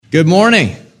Good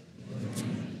morning.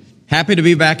 Happy to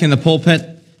be back in the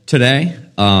pulpit today,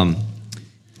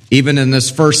 even in this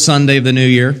first Sunday of the new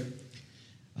year.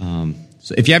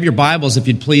 So if you have your Bibles, if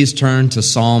you'd please turn to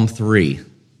Psalm 3.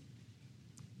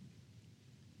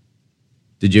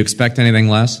 Did you expect anything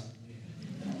less?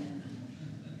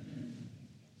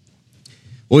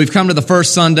 Well, we've come to the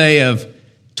first Sunday of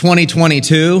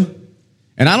 2022,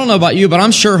 and I don't know about you, but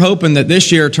I'm sure hoping that this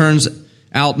year turns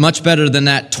out much better than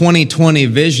that 2020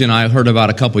 vision I heard about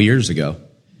a couple years ago.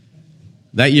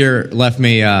 That year left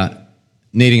me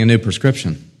needing a new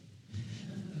prescription.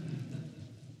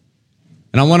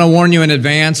 And I want to warn you in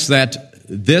advance that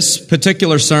this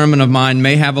particular sermon of mine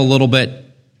may have a little bit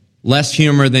less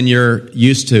humor than you're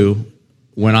used to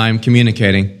when I'm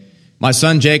communicating. My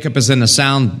son Jacob is in the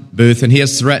sound booth, and he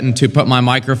has threatened to put my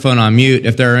microphone on mute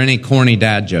if there are any corny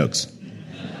dad jokes.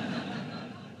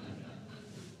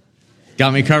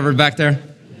 Got me covered back there?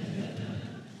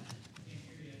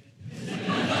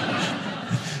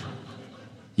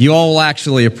 You all will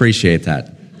actually appreciate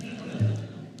that.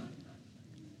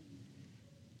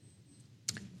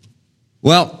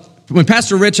 Well, when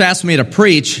Pastor Rich asked me to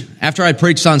preach, after I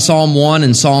preached on Psalm 1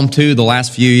 and Psalm 2 the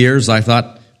last few years, I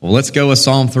thought, well, let's go with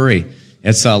Psalm 3.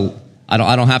 It's I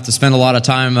don't have to spend a lot of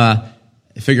time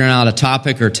figuring out a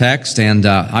topic or text, and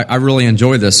I really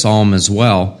enjoy this psalm as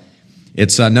well.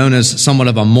 It's known as somewhat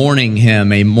of a morning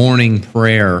hymn, a morning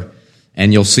prayer,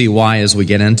 and you'll see why as we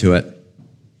get into it.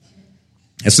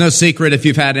 It's no secret if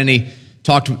you've had any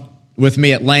talked with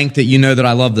me at length that you know that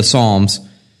I love the Psalms.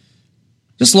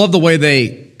 Just love the way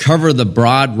they cover the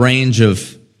broad range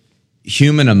of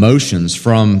human emotions,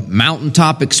 from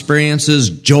mountaintop experiences,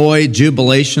 joy,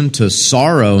 jubilation, to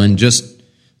sorrow and just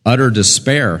utter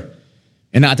despair.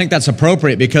 And I think that's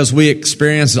appropriate because we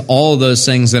experience all of those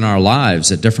things in our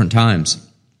lives at different times.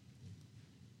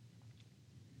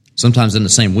 Sometimes in the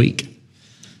same week.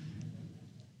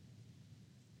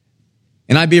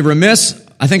 And I'd be remiss,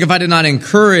 I think, if I did not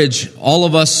encourage all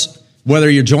of us, whether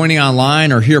you're joining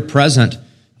online or here present,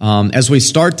 as we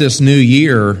start this new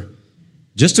year,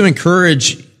 just to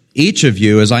encourage each of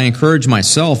you, as I encourage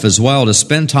myself as well, to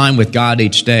spend time with God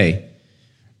each day.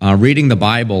 Reading the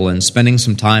Bible and spending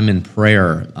some time in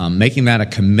prayer, making that a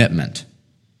commitment.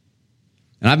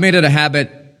 And I've made it a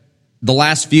habit the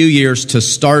last few years to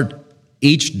start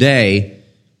each day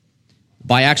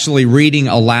by actually reading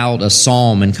aloud a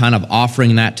psalm and kind of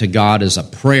offering that to God as a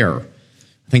prayer.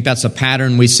 I think that's a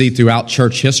pattern we see throughout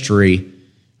church history,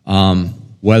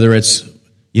 whether it's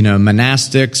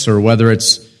monastics or whether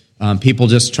it's people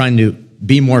just trying to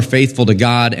be more faithful to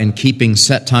God and keeping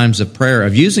set times of prayer,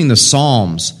 of using the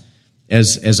Psalms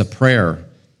as a prayer,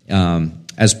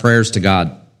 as prayers to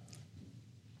God.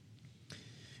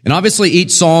 And obviously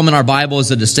each psalm in our Bible is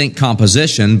a distinct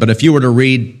composition, but if you were to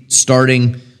read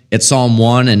starting at Psalm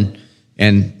 1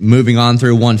 and moving on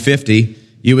through 150,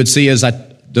 you would see, as I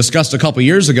discussed a couple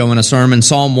years ago in a sermon,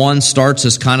 Psalm 1 starts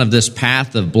as kind of this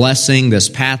path of blessing, this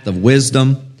path of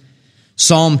wisdom.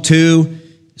 Psalm 2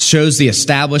 shows the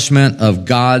establishment of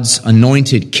God's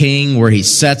anointed king, where he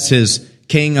sets his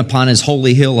king upon his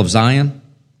holy hill of Zion.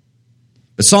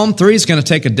 But Psalm 3 is going to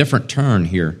take a different turn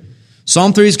here.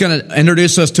 Psalm 3 is going to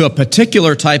introduce us to a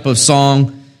particular type of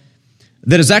song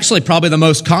that is actually probably the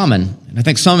most common. And I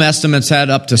think some estimates had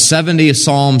up to 70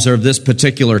 psalms are of this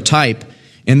particular type,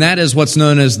 and that is what's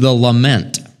known as the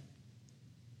lament.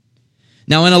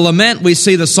 Now, in a lament, we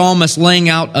see the psalmist laying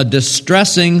out a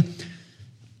distressing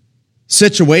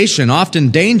situation, often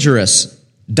dangerous,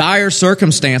 dire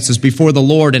circumstances before the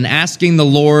Lord, and asking the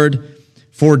Lord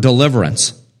for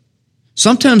deliverance.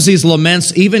 Sometimes these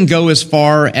laments even go as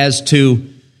far as to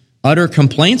utter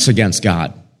complaints against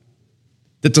God.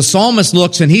 That the psalmist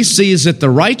looks and he sees that the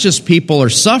righteous people are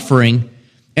suffering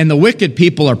and the wicked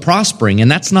people are prospering, and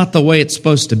that's not the way it's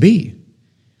supposed to be.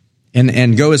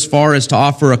 And go as far as to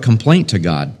offer a complaint to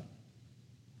God.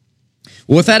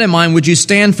 Well, with that in mind, would you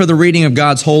stand for the reading of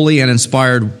God's holy and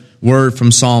inspired word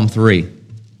from Psalm 3?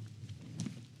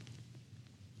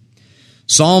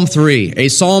 Psalm 3, a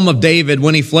psalm of David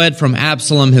when he fled from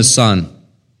Absalom his son.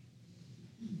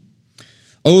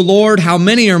 O Lord, how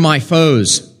many are my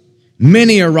foes?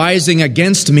 Many are rising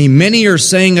against me. Many are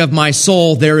saying of my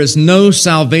soul, there is no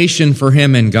salvation for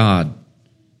him in God.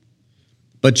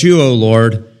 But you, O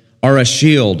Lord, are a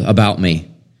shield about me,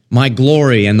 my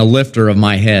glory and the lifter of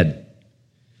my head.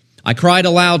 I cried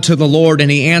aloud to the Lord,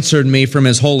 and he answered me from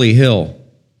his holy hill.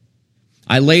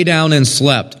 I lay down and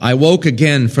slept. I woke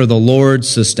again, for the Lord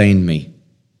sustained me.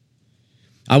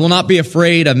 I will not be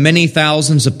afraid of many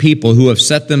thousands of people who have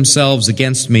set themselves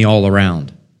against me all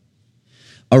around.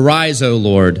 Arise, O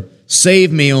Lord,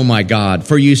 Save me, O my God,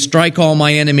 for you strike all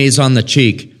my enemies on the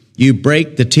cheek. You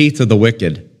break the teeth of the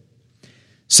wicked.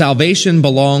 Salvation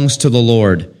belongs to the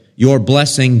Lord. Your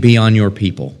blessing be on your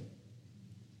people.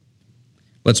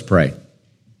 Let's pray.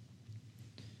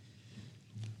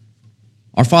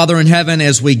 Our Father in heaven,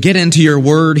 as we get into your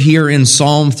word here in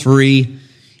Psalm 3,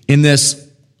 in this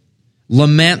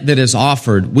lament that is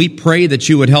offered, we pray that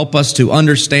you would help us to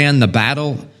understand the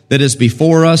battle that is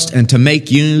before us and to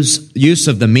make use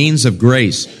of the means of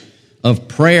grace, of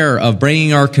prayer, of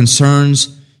bringing our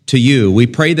concerns to you. We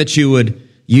pray that you would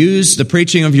use the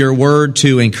preaching of your word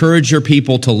to encourage your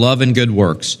people to love and good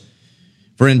works.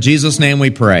 For in Jesus' name we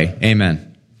pray.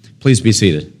 Amen. Please be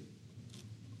seated.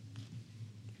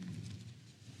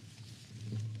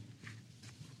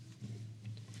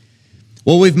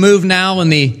 Well, we've moved now in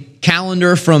the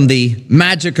calendar from the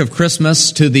magic of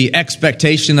Christmas to the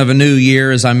expectation of a new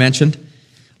year, as I mentioned,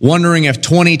 wondering if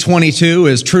 2022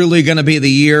 is truly going to be the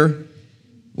year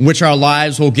in which our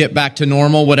lives will get back to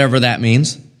normal, whatever that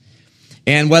means,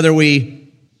 and whether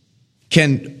we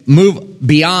can move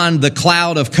beyond the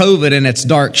cloud of COVID and its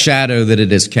dark shadow that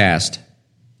it has cast.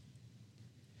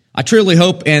 I truly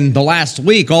hope in the last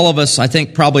week, all of us, I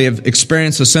think, probably have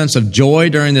experienced a sense of joy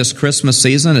during this Christmas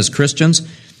season as Christians,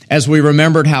 as we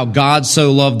remembered how God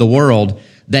so loved the world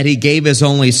that he gave his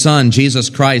only Son, Jesus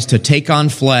Christ, to take on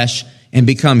flesh and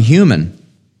become human,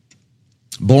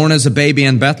 born as a baby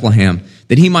in Bethlehem,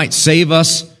 that he might save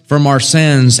us from our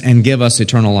sins and give us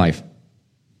eternal life.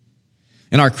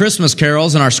 And our Christmas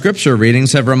carols and our scripture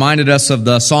readings have reminded us of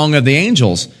the Song of the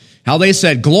Angels, how they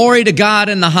said, "Glory to God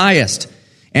in the highest,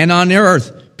 and on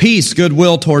earth peace,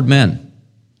 goodwill toward men."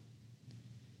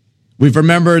 We've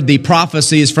remembered the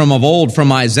prophecies from of old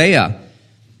from Isaiah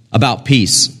about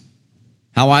peace.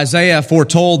 How Isaiah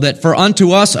foretold that for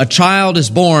unto us a child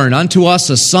is born, unto us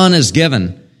a son is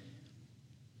given,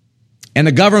 and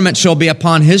the government shall be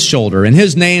upon his shoulder, and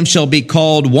his name shall be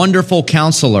called Wonderful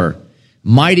Counselor,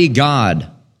 Mighty God,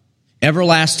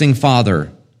 Everlasting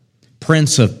Father,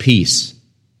 Prince of Peace.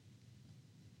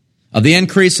 Of the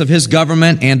increase of his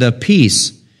government and of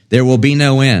peace there will be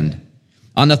no end.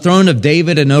 On the throne of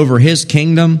David and over his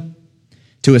kingdom,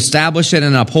 to establish it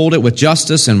and uphold it with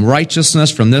justice and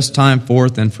righteousness from this time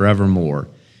forth and forevermore.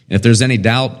 And if there's any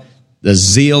doubt, the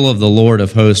zeal of the Lord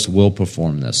of hosts will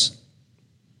perform this.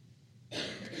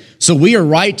 So we are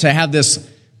right to have this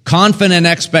confident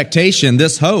expectation,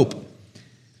 this hope,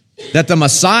 that the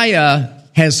Messiah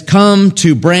has come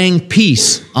to bring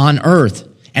peace on earth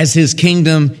as his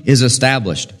kingdom is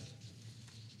established.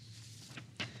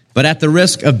 But at the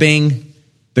risk of being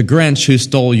the Grinch who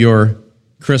stole your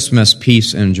Christmas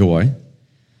peace and joy,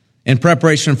 in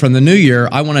preparation for the new year,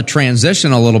 I want to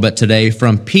transition a little bit today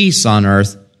from peace on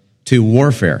earth to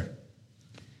warfare.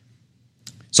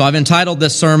 So I've entitled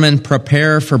this sermon,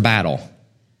 Prepare for Battle.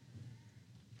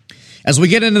 As we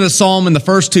get into the psalm in the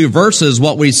first two verses,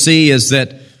 what we see is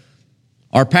that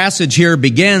our passage here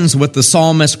begins with the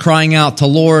psalmist crying out to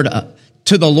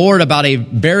the Lord about a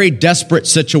very desperate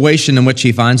situation in which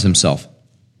he finds himself.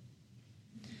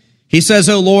 He says,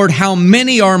 "O Lord, how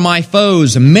many are my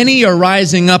foes? Many are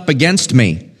rising up against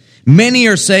me. Many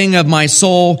are saying of my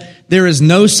soul, there is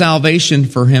no salvation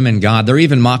for him in God." They're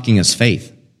even mocking his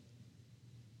faith.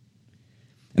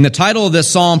 And the title of this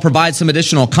psalm provides some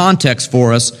additional context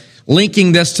for us,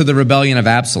 linking this to the rebellion of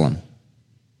Absalom.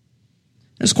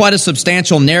 There's quite a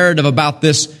substantial narrative about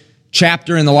this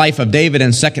chapter in the life of David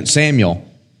in 2 Samuel.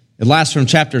 It lasts from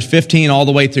chapters 15 all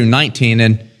the way through 19,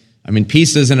 and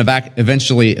peace isn't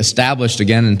eventually established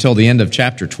again until the end of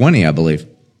chapter 20, I believe.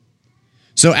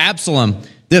 So Absalom,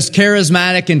 this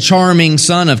charismatic and charming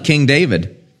son of King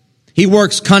David, he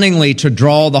works cunningly to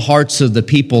draw the hearts of the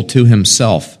people to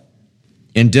himself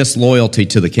in disloyalty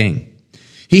to the king.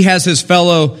 He has his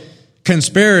fellow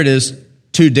conspirators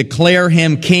to declare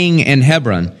him king in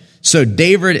Hebron. So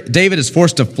David is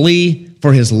forced to flee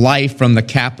for his life from the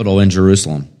capital in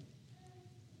Jerusalem.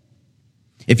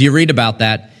 If you read about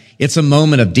that, it's a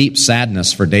moment of deep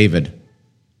sadness for David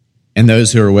and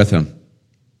those who are with him.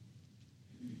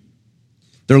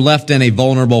 They're left in a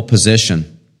vulnerable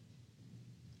position.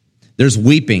 There's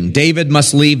weeping. David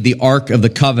must leave the Ark of the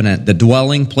Covenant, the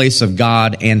dwelling place of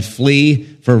God, and flee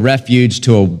for refuge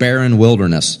to a barren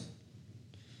wilderness.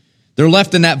 They're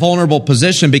left in that vulnerable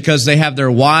position because they have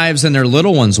their wives and their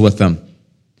little ones with them.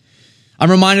 I'm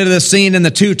reminded of the scene in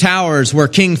the Two Towers where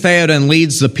King Theoden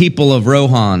leads the people of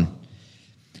Rohan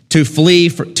to flee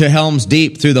to Helm's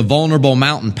Deep through the vulnerable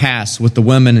mountain pass with the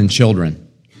women and children.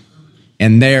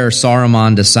 And there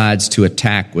Saruman decides to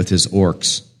attack with his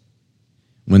orcs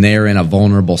when they are in a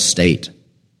vulnerable state.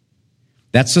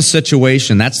 That's the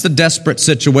situation. That's the desperate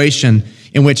situation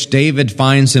in which David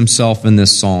finds himself in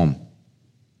this psalm.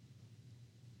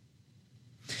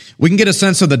 We can get a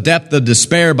sense of the depth of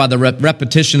despair by the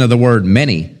repetition of the word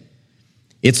many.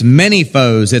 It's many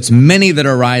foes. It's many that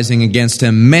are rising against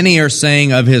him. Many are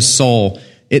saying of his soul.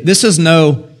 This is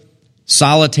no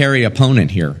solitary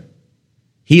opponent here.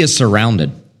 He is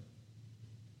surrounded.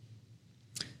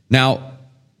 Now,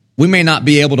 we may not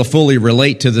be able to fully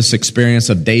relate to this experience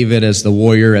of David as the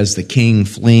warrior, as the king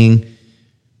fleeing,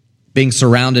 being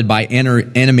surrounded by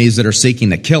enemies that are seeking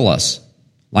to kill us,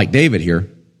 like David here.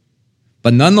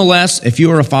 But nonetheless, if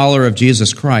you are a follower of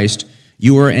Jesus Christ,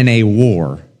 you are in a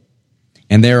war,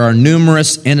 and there are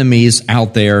numerous enemies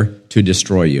out there to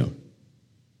destroy you.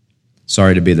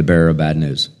 Sorry to be the bearer of bad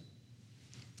news.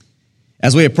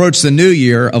 As we approach the new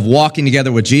year of walking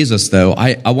together with Jesus, though,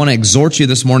 I want to exhort you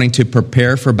this morning to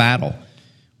prepare for battle.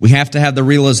 We have to have the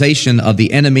realization of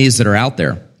the enemies that are out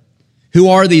there. Who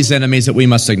are these enemies that we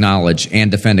must acknowledge and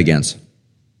defend against?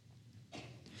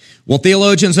 Well,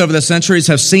 theologians over the centuries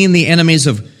have seen the enemies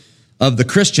of the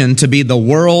Christian to be the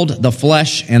world, the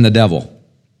flesh, and the devil.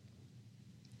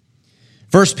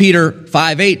 1 Peter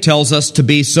 5:8 tells us to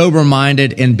be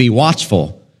sober-minded and be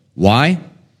watchful. Why?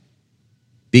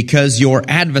 Because your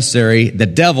adversary, the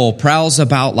devil, prowls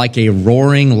about like a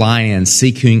roaring lion,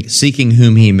 seeking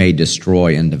whom he may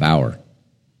destroy and devour.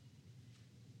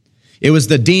 It was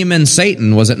the demon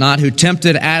Satan, was it not, who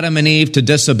tempted Adam and Eve to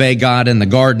disobey God in the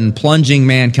garden, plunging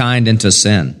mankind into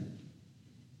sin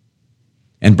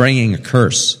and bringing a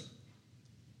curse.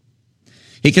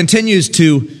 He continues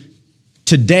to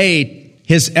today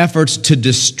his efforts to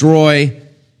destroy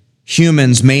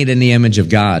humans made in the image of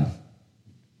God.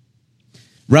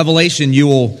 Revelation, you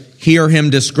will hear him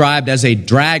described as a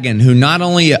dragon who not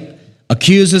only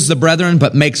accuses the brethren,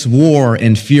 but makes war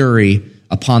and fury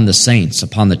upon the saints,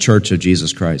 upon the church of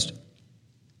Jesus Christ.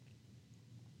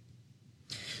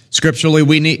 Scripturally,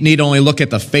 we need only look at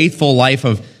the faithful life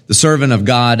of the servant of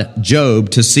God, Job,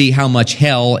 to see how much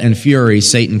hell and fury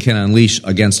Satan can unleash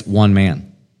against one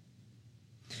man.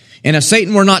 And if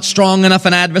Satan were not strong enough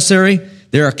an adversary,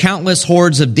 there are countless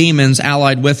hordes of demons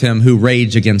allied with him who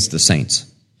rage against the saints.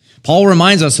 Paul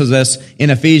reminds us of this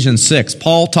in Ephesians 6.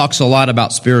 Paul talks a lot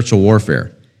about spiritual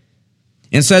warfare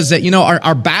and says that,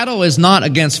 our battle is not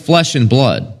against flesh and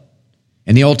blood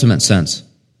in the ultimate sense.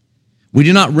 We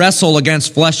do not wrestle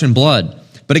against flesh and blood,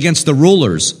 but against the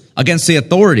rulers, against the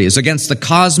authorities, against the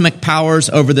cosmic powers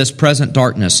over this present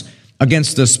darkness,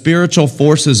 against the spiritual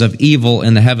forces of evil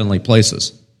in the heavenly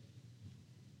places.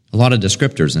 A lot of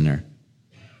descriptors in there.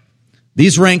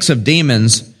 These ranks of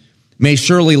demons may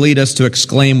surely lead us to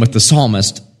exclaim with the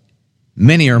psalmist,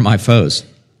 "Many are my foes."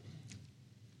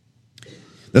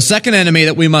 The second enemy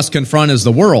that we must confront is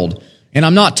the world. And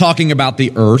I'm not talking about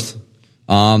the earth,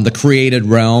 the created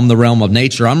realm, the realm of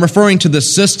nature. I'm referring to the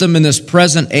system in this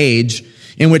present age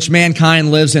in which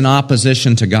mankind lives in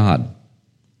opposition to God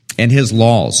and his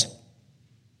laws.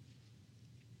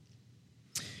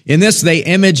 In this, they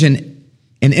image and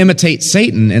imitate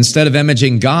Satan instead of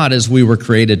imaging God as we were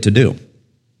created to do.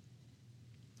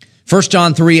 1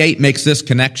 John 3:8 makes this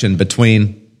connection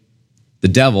between the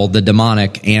devil, the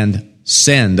demonic, and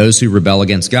sin, those who rebel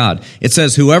against God. It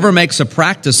says, "Whoever makes a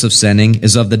practice of sinning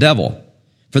is of the devil,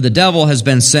 for the devil has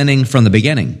been sinning from the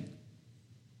beginning."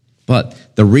 But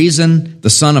the reason the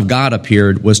Son of God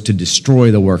appeared was to destroy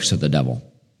the works of the devil.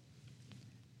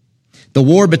 The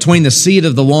war between the seed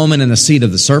of the woman and the seed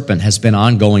of the serpent has been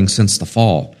ongoing since the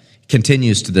fall. It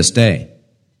continues to this day.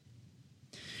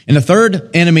 And the third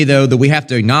enemy, though, that we have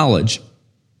to acknowledge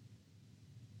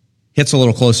hits a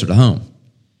little closer to home.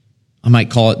 I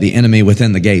might call it the enemy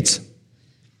within the gates. And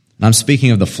I'm speaking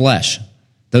of the flesh,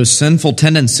 those sinful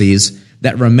tendencies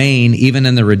that remain even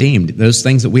in the redeemed, those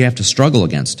things that we have to struggle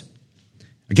against.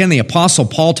 Again, the Apostle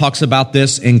Paul talks about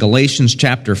this in Galatians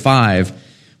chapter 5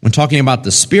 when talking about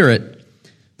the Spirit.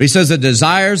 But he says the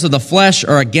desires of the flesh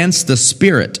are against the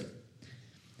Spirit.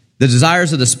 The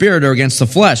desires of the Spirit are against the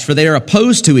flesh, for they are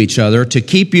opposed to each other to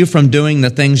keep you from doing the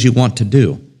things you want to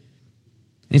do. And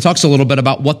he talks a little bit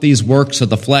about what these works of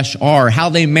the flesh are, how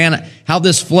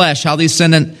this flesh, how these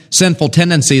sinful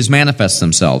tendencies manifest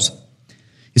themselves.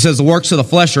 He says the works of the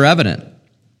flesh are evident: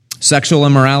 sexual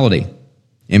immorality,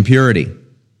 impurity,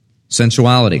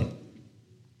 sensuality,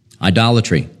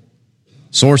 idolatry,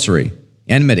 sorcery,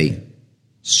 enmity,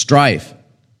 strife,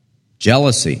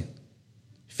 jealousy,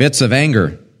 fits of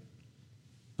anger.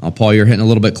 Oh, Paul, you're hitting a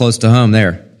little bit close to home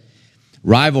there.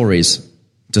 Rivalries,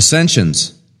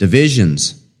 dissensions,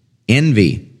 divisions,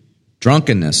 envy,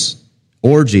 drunkenness,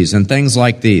 orgies, and things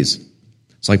like these.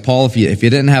 It's like, Paul, if you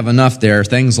didn't have enough there,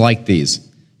 things like these.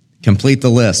 Complete the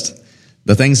list.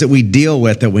 The things that we deal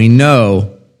with that we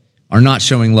know are not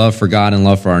showing love for God and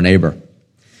love for our neighbor.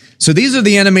 So these are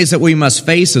the enemies that we must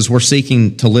face as we're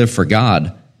seeking to live for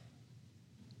God.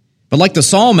 But like the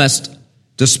psalmist,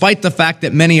 despite the fact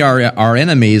that many are our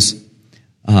enemies,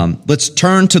 let's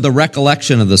turn to the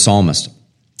recollection of the psalmist.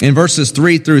 In verses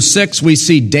 3 through 6, we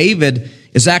see David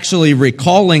is actually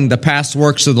recalling the past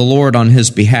works of the Lord on his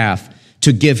behalf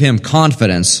to give him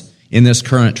confidence in this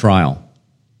current trial.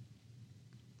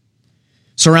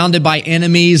 Surrounded by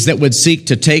enemies that would seek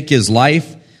to take his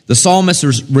life, the psalmist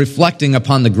is reflecting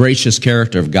upon the gracious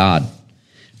character of God.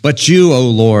 But you, O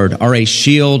Lord, are a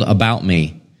shield about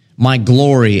me, my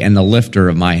glory and the lifter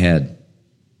of my head.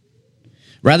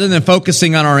 Rather than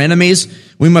focusing on our enemies,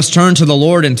 we must turn to the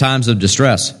Lord in times of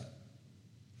distress.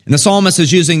 And the psalmist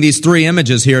is using these three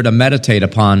images here to meditate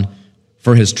upon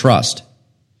for his trust.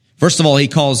 First of all, he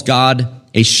calls God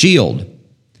a shield.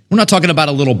 We're not talking about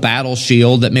a little battle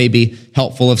shield that may be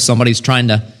helpful if somebody's trying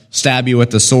to stab you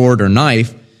with a sword or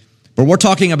knife, but we're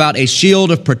talking about a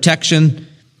shield of protection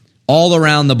all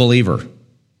around the believer.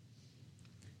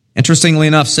 Interestingly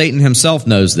enough, Satan himself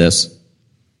knows this.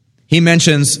 He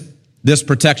mentions this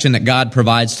protection that God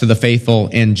provides to the faithful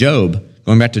in Job,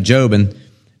 going back to Job in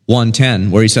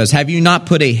 1:10, where he says, "Have you not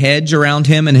put a hedge around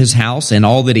him and his house and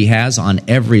all that he has on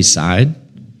every side?"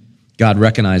 God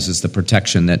recognizes the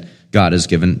protection that God has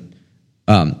given,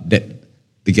 that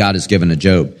God has given to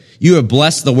Job. "You have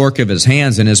blessed the work of his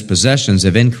hands, and his possessions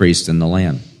have increased in the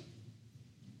land."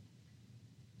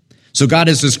 So God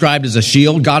is described as a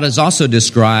shield. God is also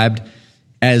described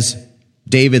as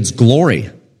David's glory.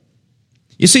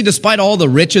 You see, despite all the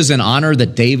riches and honor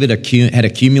that David had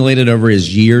accumulated over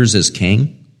his years as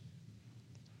king,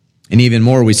 and even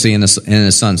more we see in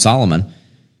his son Solomon,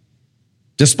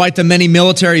 despite the many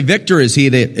military victories he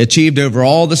had achieved over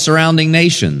all the surrounding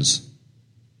nations,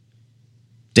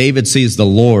 David sees the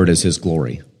Lord as his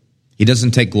glory. He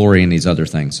doesn't take glory in these other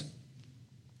things.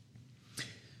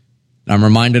 I'm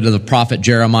reminded of the prophet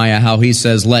Jeremiah, how he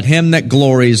says, "Let him that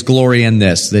glories glory in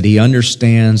this, that he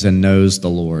understands and knows the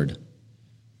Lord."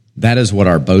 That is what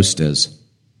our boast is.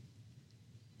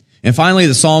 And finally,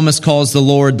 the psalmist calls the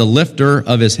Lord the lifter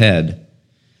of his head.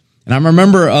 And I'm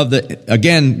remember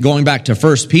again, going back to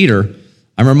 1 Peter,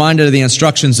 I'm reminded of the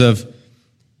instructions of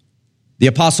the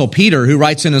Apostle Peter, who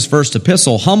writes in his first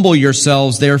epistle, "Humble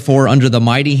yourselves, therefore, under the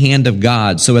mighty hand of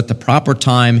God, so at the proper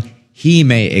time he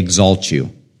may exalt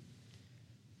you,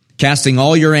 casting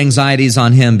all your anxieties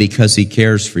on him because he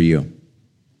cares for you."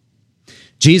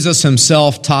 Jesus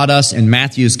himself taught us in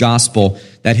Matthew's gospel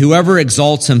that whoever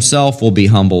exalts himself will be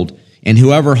humbled, and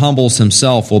whoever humbles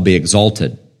himself will be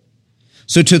exalted.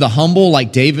 So to the humble,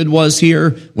 like David was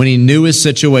here, when he knew his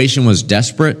situation was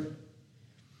desperate,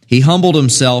 he humbled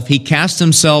himself. He cast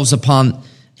himself upon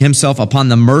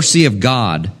the mercy of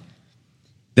God,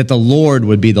 that the Lord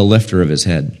would be the lifter of his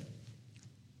head.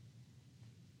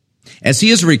 As he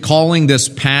is recalling this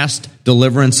past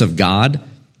deliverance of God,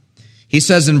 he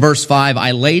says in verse 5,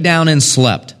 "I lay down and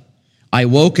slept. I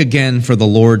woke again, for the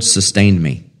Lord sustained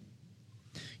me."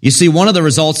 You see, one of the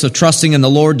results of trusting in the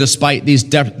Lord despite these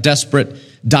desperate,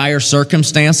 dire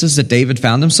circumstances that David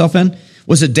found himself in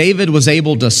was that David was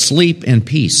able to sleep in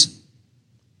peace.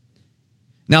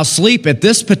 Now, sleep at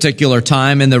this particular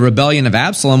time in the rebellion of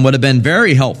Absalom would have been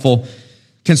very helpful,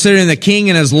 considering the king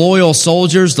and his loyal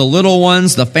soldiers, the little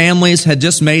ones, the families, had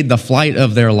just made the flight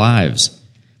of their lives.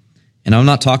 And I'm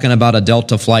not talking about a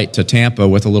Delta flight to Tampa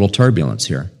with a little turbulence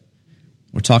here.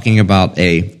 We're talking about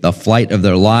the flight of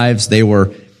their lives.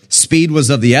 Speed was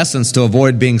of the essence to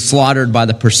avoid being slaughtered by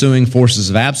the pursuing forces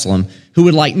of Absalom, who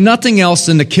would like nothing else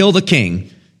than to kill the king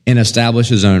and establish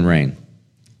his own reign.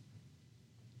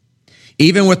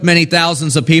 Even with many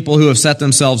thousands of people who have set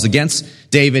themselves against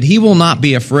David, he will not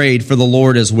be afraid, for the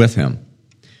Lord is with him.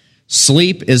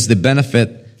 Sleep is the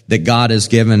benefit that God has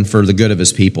given for the good of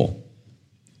his people.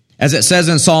 As it says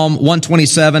in Psalm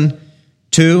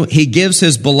 127:2, he gives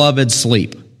his beloved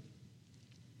sleep.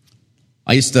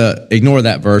 I used to ignore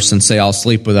that verse and say I'll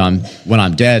sleep when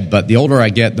I'm dead, but the older I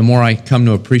get, the more I come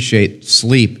to appreciate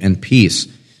sleep and peace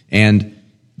and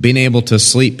being able to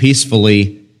sleep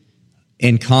peacefully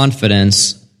in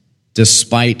confidence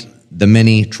despite the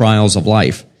many trials of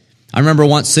life. I remember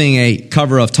once seeing a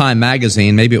cover of Time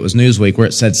magazine, maybe it was Newsweek, where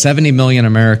it said 70 million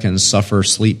Americans suffer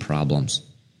sleep problems.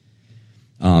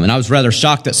 And I was rather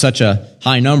shocked at such a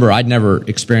high number. I'd never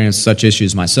experienced such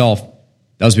issues myself.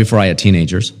 That was before I had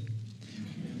teenagers.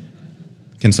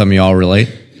 Can some of y'all relate?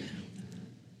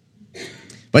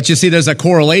 But you see, there's a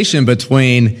correlation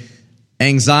between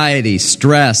anxiety,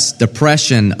 stress,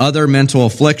 depression, other mental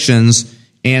afflictions,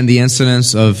 and the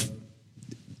incidence of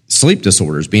sleep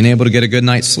disorders, being able to get a good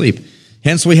night's sleep.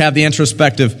 Hence, we have the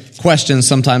introspective questions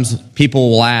sometimes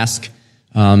people will ask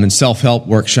in self-help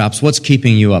workshops, what's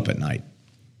keeping you up at night?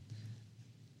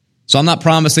 So I'm not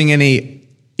promising any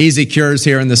easy cures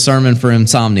here in this sermon for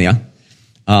insomnia.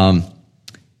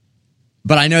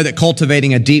 But I know that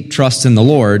cultivating a deep trust in the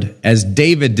Lord, as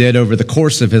David did over the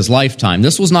course of his lifetime,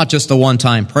 this was not just a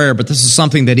one-time prayer, but this is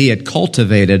something that he had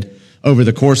cultivated over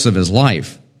the course of his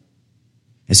life,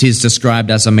 as he's described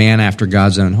as a man after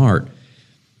God's own heart.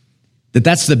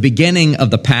 That's the beginning of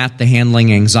the path to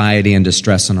handling anxiety and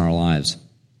distress in our lives.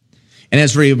 And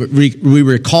as we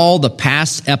recall the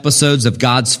past episodes of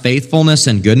God's faithfulness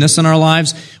and goodness in our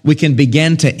lives, we can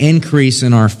begin to increase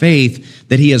in our faith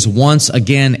that he is once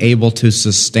again able to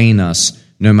sustain us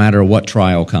no matter what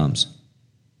trial comes.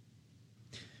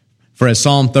 For as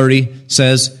Psalm 30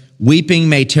 says, weeping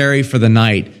may tarry for the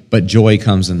night, but joy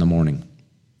comes in the morning.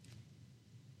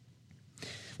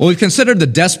 Well, we've considered the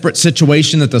desperate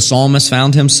situation that the psalmist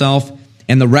found himself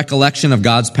and the recollection of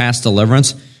God's past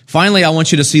deliverance. Finally, I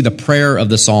want you to see the prayer of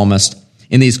the psalmist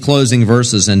in these closing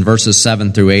verses in verses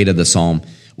 7 through 8 of the psalm,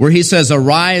 where he says,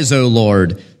 arise, O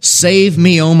Lord, save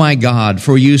me, O my God,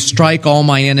 for you strike all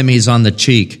my enemies on the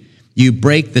cheek. You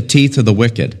break the teeth of the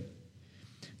wicked.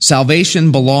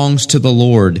 Salvation belongs to the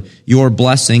Lord. Your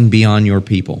blessing be on your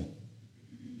people.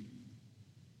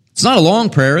 It's not a long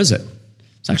prayer, is it?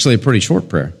 It's actually a pretty short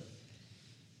prayer.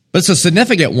 But it's a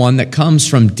significant one that comes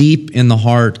from deep in the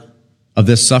heart of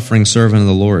this suffering servant of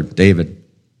the Lord, David.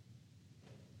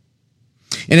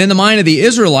 And in the mind of the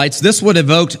Israelites, this would have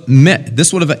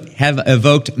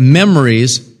evoked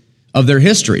memories of their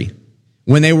history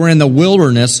when they were in the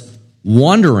wilderness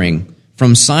wandering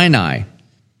from Sinai.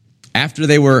 After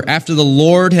the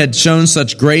Lord had shown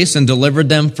such grace and delivered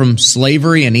them from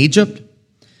slavery in Egypt,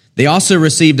 they also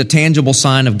received a tangible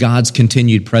sign of God's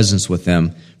continued presence with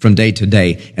them from day to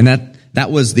day. And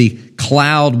that was the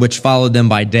cloud which followed them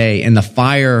by day and the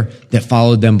fire that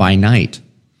followed them by night.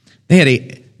 They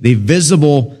had the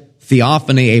visible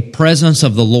theophany, a presence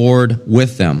of the Lord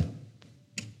with them.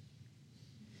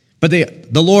 But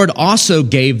the Lord also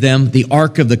gave them the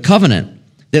Ark of the Covenant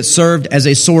that served as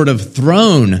a sort of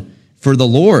throne for the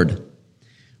Lord,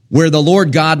 where the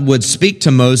Lord God would speak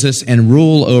to Moses and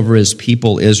rule over his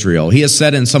people Israel. He is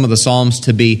said in some of the Psalms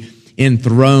to be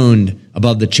enthroned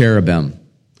above the cherubim.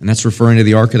 And that's referring to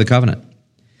the Ark of the Covenant.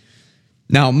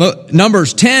 Now,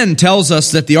 Numbers 10 tells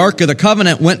us that the Ark of the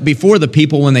Covenant went before the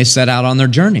people when they set out on their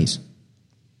journeys,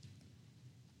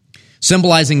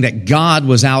 symbolizing that God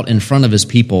was out in front of his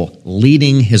people,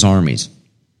 leading his armies.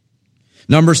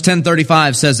 Numbers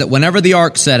 10:35 says that whenever the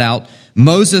ark set out,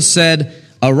 Moses said,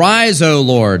 arise, O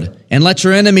Lord, and let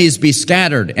your enemies be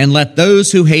scattered, and let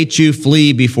those who hate you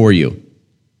flee before you.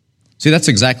 See, that's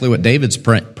exactly what David's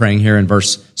praying here in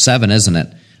verse 7, isn't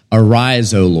it?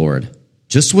 Arise, O Lord.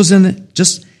 Just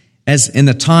as in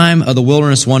the time of the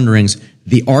wilderness wanderings,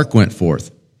 the ark went forth.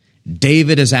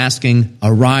 David is asking,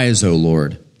 arise, O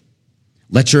Lord.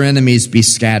 Let your enemies be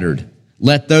scattered.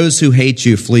 Let those who hate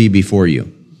you flee before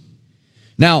you.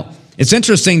 Now, it's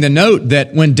interesting to note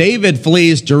that when David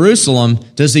flees Jerusalem,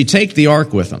 does he take the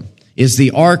ark with him? Is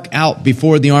the ark out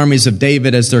before the armies of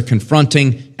David as they're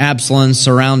confronting Absalom's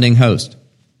surrounding host?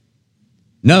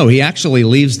 No, he actually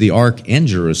leaves the ark in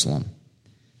Jerusalem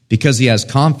because he has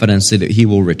confidence that he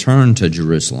will return to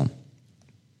Jerusalem.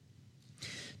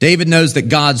 David knows that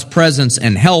God's presence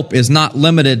and help is not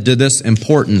limited to this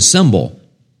important symbol.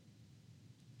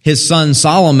 His son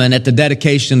Solomon, at the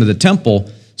dedication of the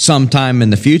temple sometime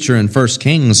in the future in 1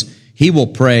 Kings, he will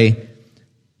pray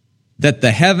that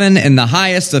the heaven and the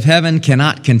highest of heaven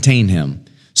cannot contain him.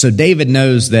 So David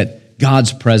knows that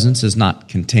God's presence is not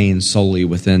contained solely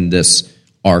within this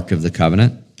Ark of the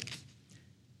Covenant,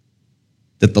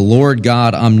 that the Lord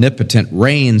God omnipotent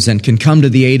reigns and can come to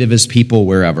the aid of his people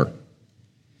wherever.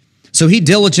 So he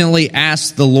diligently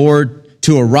asks the Lord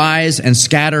to arise and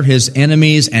scatter his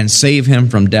enemies and save him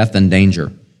from death and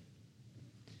danger.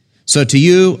 So to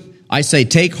you, I say,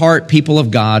 take heart, people of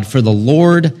God, for the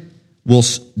Lord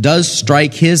does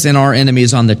strike his and our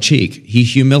enemies on the cheek. He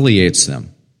humiliates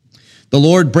them. The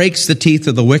Lord breaks the teeth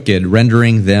of the wicked,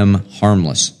 rendering them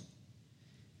harmless.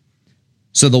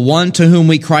 So the one to whom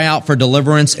we cry out for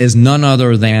deliverance is none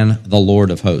other than the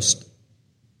Lord of hosts.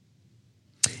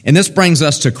 And this brings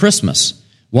us to Christmas,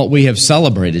 what we have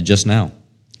celebrated just now.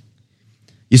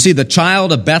 You see, the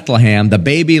child of Bethlehem, the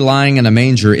baby lying in a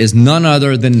manger, is none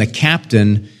other than the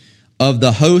captain of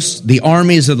the host, the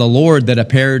armies of the Lord that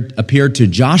appeared to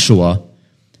Joshua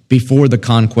before the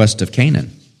conquest of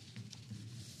Canaan.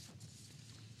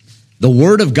 The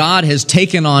Word of God has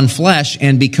taken on flesh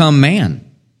and become man.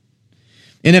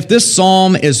 And if this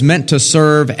psalm is meant to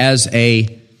serve as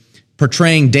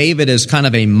portraying David as kind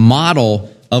of a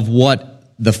model of what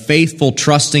the faithful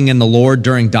trusting in the Lord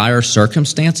during dire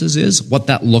circumstances is, what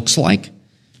that looks like,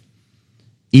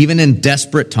 even in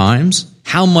desperate times,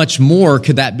 how much more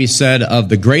could that be said of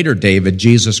the greater David,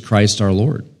 Jesus Christ our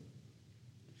Lord?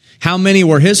 How many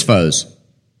were his foes?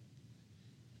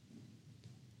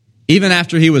 Even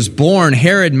after he was born,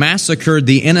 Herod massacred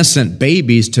the innocent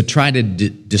babies to try to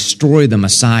destroy the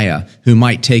Messiah who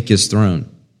might take his throne.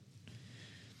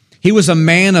 He was a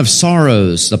man of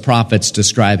sorrows, the prophets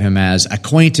describe him as,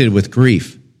 acquainted with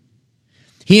grief.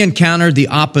 He encountered the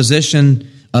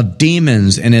opposition of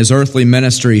demons in his earthly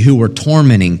ministry who were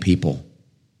tormenting people.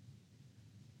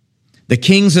 The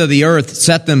kings of the earth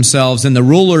set themselves, and the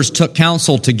rulers took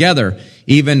counsel together,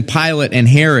 even Pilate and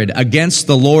Herod, against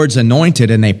the Lord's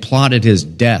anointed, and they plotted his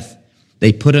death.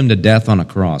 They put him to death on a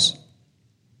cross.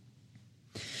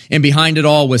 And behind it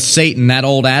all was Satan, that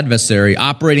old adversary,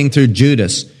 operating through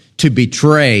Judas to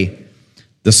betray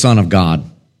the Son of God.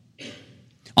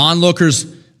 Onlookers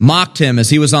mocked him as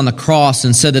he was on the cross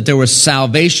and said that there was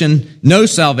no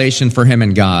salvation for him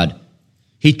in God.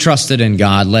 He trusted in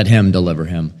God, let him deliver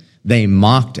him. They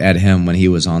mocked at him when he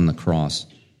was on the cross.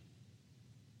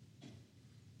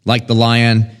 Like the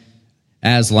lion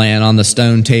Aslan on the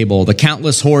stone table, the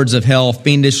countless hordes of hell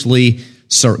fiendishly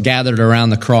gathered around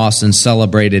the cross and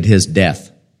celebrated his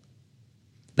death.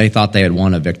 They thought they had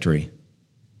won a victory.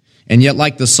 And yet,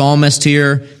 like the psalmist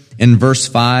here in verse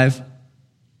 5,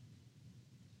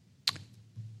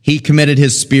 he committed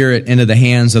his spirit into the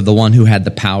hands of the one who had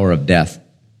the power of death,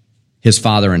 his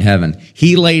Father in heaven.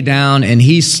 He lay down and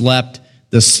he slept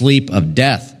the sleep of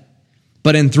death.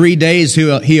 But in 3 days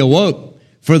he awoke,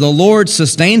 for the Lord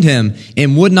sustained him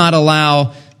and would not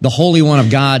allow the Holy One of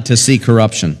God to see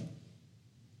corruption.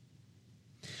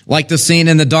 Like the scene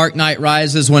in The Dark Knight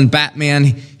Rises when Batman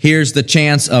hears the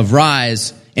chants of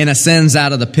 "Rise" and ascends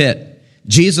out of the pit,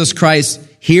 Jesus Christ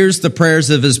hears the prayers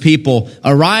of his people,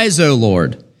 "Arise, O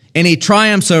Lord," and he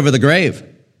triumphs over the grave.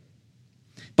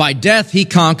 By death, he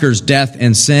conquers death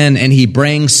and sin, and he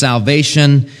brings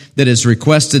salvation that is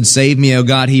requested. Save me, O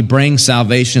God. He brings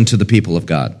salvation to the people of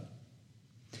God.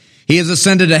 He has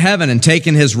ascended to heaven and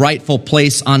taken his rightful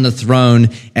place on the throne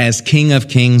as King of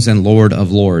Kings and Lord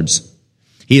of Lords.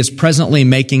 He is presently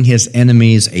making his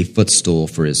enemies a footstool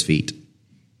for his feet.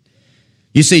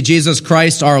 You see, Jesus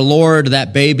Christ, our Lord,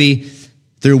 that baby,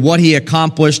 through what he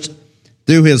accomplished,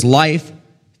 through his life,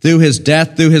 through his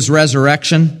death, through his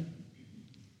resurrection,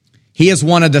 he has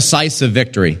won a decisive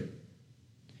victory.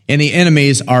 And the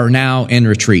enemies are now in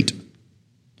retreat.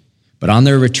 But on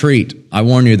their retreat, I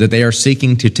warn you that they are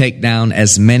seeking to take down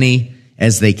as many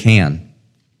as they can.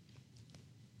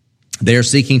 They are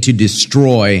seeking to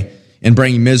destroy and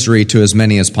bring misery to as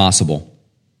many as possible.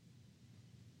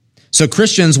 So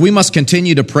Christians, we must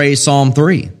continue to pray Psalm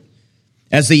 3.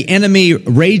 As the enemy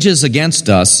rages against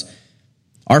us,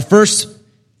 our first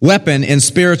weapon in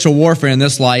spiritual warfare in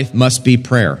this life must be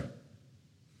prayer.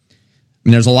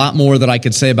 There's a lot more that I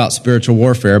could say about spiritual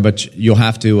warfare, but you'll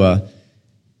have to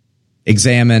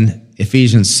examine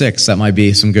Ephesians 6. That might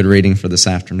be some good reading for this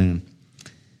afternoon.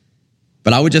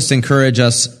 But I would just encourage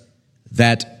us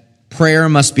that prayer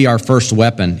must be our first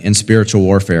weapon in spiritual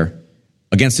warfare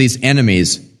against these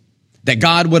enemies. That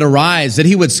God would arise, that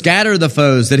he would scatter the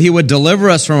foes, that he would deliver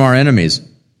us from our enemies.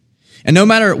 And no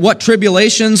matter what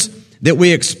tribulations that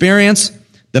we experience,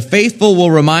 the faithful will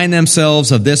remind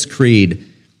themselves of this creed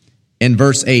in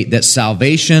verse 8, that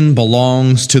salvation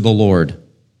belongs to the Lord.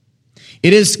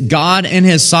 It is God in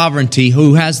his sovereignty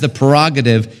who has the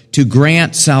prerogative to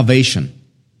grant salvation.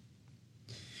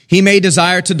 He may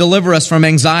desire to deliver us from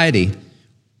anxiety,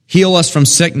 heal us from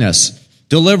sickness,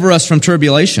 deliver us from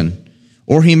tribulation,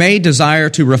 or he may desire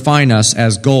to refine us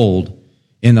as gold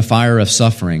in the fire of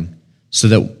suffering so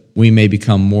that we may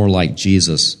become more like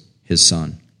Jesus, his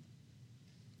Son.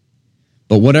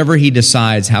 But whatever he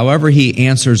decides, however he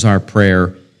answers our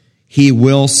prayer, he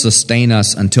will sustain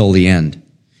us until the end.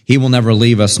 He will never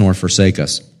leave us nor forsake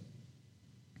us.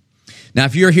 Now,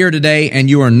 if you're here today and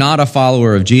you are not a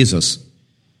follower of Jesus,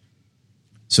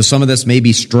 so some of this may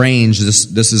be strange,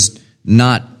 this is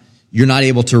not, you're not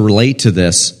able to relate to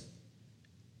this,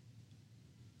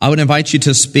 I would invite you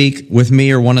to speak with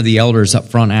me or one of the elders up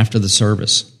front after the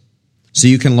service so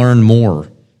you can learn more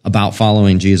about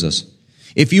following Jesus.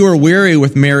 If you are weary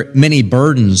with many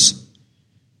burdens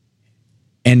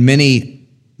and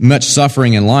much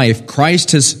suffering in life,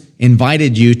 Christ has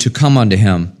invited you to come unto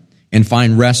him and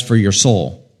find rest for your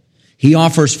soul. He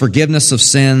offers forgiveness of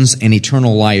sins and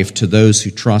eternal life to those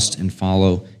who trust and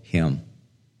follow him.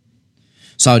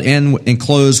 So I would end and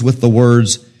close with the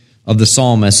words of the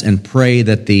psalmist and pray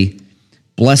that the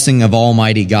blessing of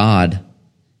Almighty God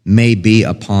may be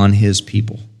upon his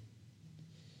people.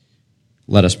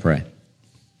 Let us pray.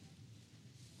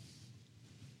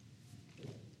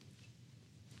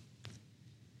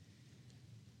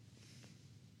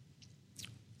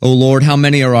 O Lord, how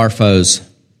many are our foes?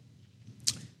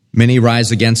 Many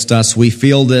rise against us. We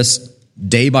feel this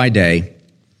day by day.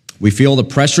 We feel the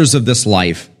pressures of this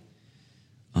life.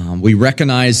 We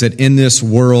recognize that in this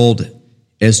world,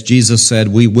 as Jesus said,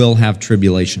 we will have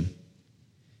tribulation.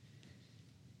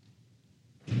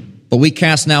 But we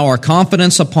cast now our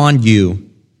confidence upon you,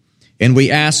 and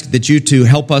we ask that you to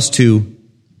help us to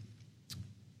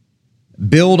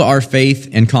build our faith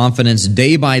and confidence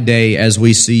day by day as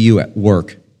we see you at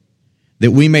work, that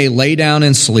we may lay down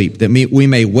and sleep, that we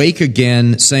may wake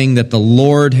again saying that the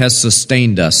Lord has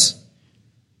sustained us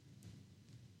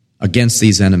against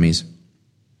these enemies.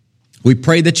 We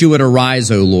pray that you would arise,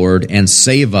 O Lord, and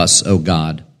save us, O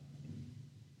God.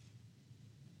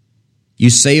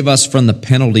 You save us from the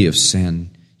penalty of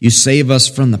sin. You save us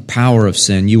from the power of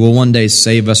sin. You will one day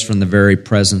save us from the very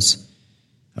presence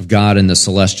of God in the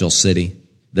celestial city,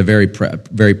 the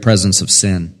very presence of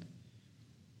sin.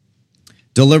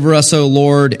 Deliver us, O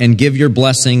Lord, and give your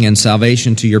blessing and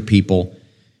salvation to your people,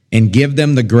 and give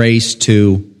them the grace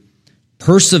to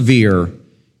persevere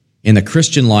in the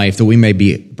Christian life, that we may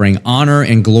bring honor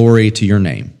and glory to your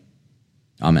name.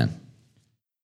 Amen.